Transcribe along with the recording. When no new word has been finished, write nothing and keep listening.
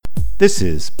This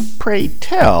is Pray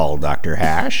Tell Dr.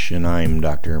 Hash, and I'm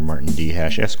Dr. Martin D.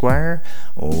 Hash, Esquire,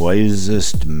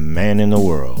 wisest man in the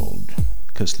world.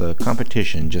 'Cause the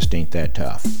competition just ain't that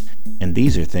tough. And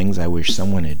these are things I wish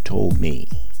someone had told me.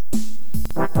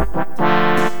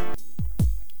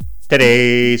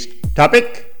 Today's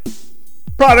topic,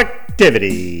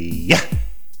 productivity.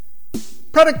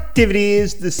 Productivity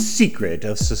is the secret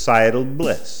of societal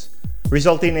bliss,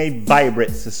 resulting in a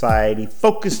vibrant society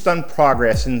focused on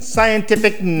progress and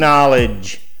scientific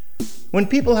knowledge. When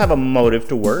people have a motive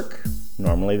to work,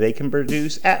 normally they can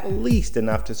produce at least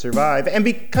enough to survive, and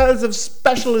because of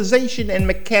specialization and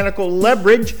mechanical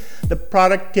leverage, the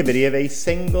productivity of a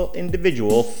single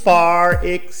individual far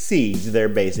exceeds their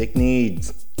basic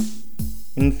needs.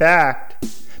 In fact,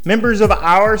 members of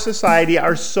our society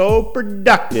are so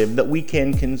productive that we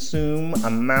can consume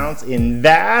amounts in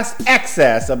vast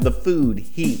excess of the food,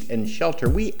 heat, and shelter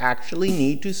we actually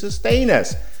need to sustain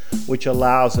us, which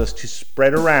allows us to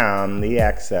spread around the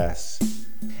excess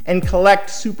and collect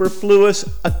superfluous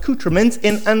accoutrements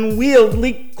in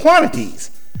unwieldy quantities,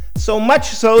 so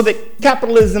much so that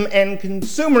capitalism and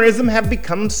consumerism have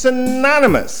become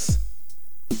synonymous.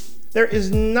 There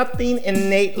is nothing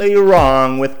innately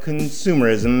wrong with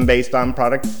consumerism based on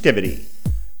productivity.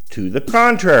 To the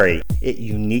contrary, it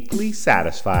uniquely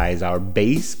satisfies our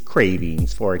base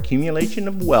cravings for accumulation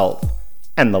of wealth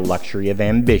and the luxury of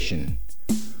ambition,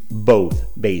 both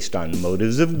based on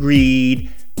motives of greed,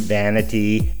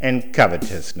 vanity, and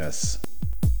covetousness.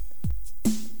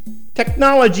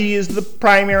 Technology is the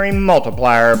primary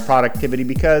multiplier of productivity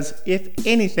because, if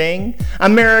anything,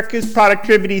 America's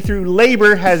productivity through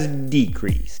labor has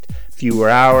decreased. Fewer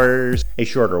hours, a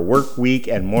shorter work week,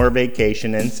 and more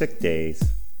vacation and sick days.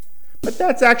 But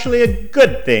that's actually a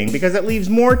good thing because it leaves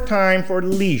more time for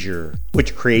leisure,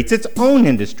 which creates its own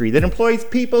industry that employs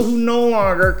people who no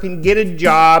longer can get a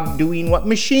job doing what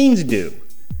machines do.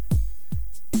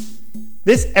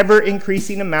 This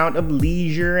ever-increasing amount of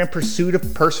leisure and pursuit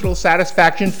of personal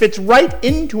satisfaction fits right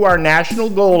into our national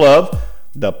goal of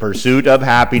the pursuit of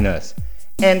happiness.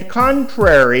 And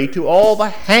contrary to all the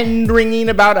hand-wringing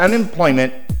about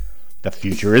unemployment, the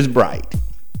future is bright.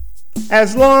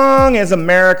 As long as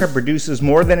America produces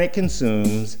more than it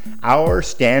consumes, our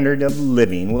standard of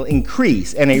living will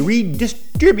increase and a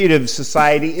redistributive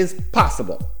society is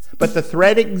possible. But the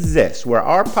threat exists where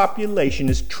our population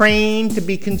is trained to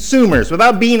be consumers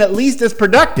without being at least as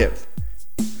productive.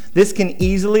 This can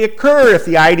easily occur if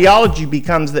the ideology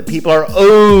becomes that people are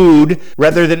owed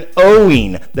rather than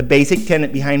owing, the basic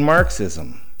tenet behind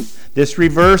Marxism. This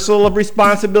reversal of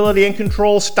responsibility and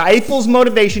control stifles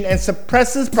motivation and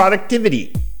suppresses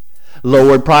productivity.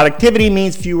 Lowered productivity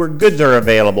means fewer goods are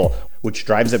available, which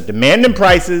drives up demand and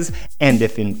prices, and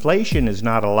if inflation is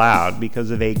not allowed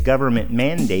because of a government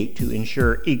mandate to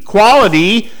ensure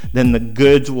equality, then the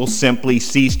goods will simply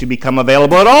cease to become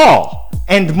available at all,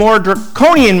 and more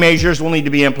draconian measures will need to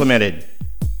be implemented.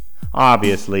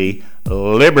 Obviously,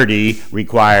 liberty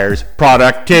requires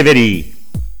productivity.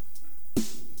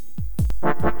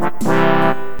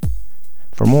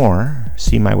 For more,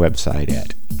 see my website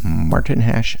at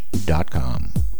martinhash.com.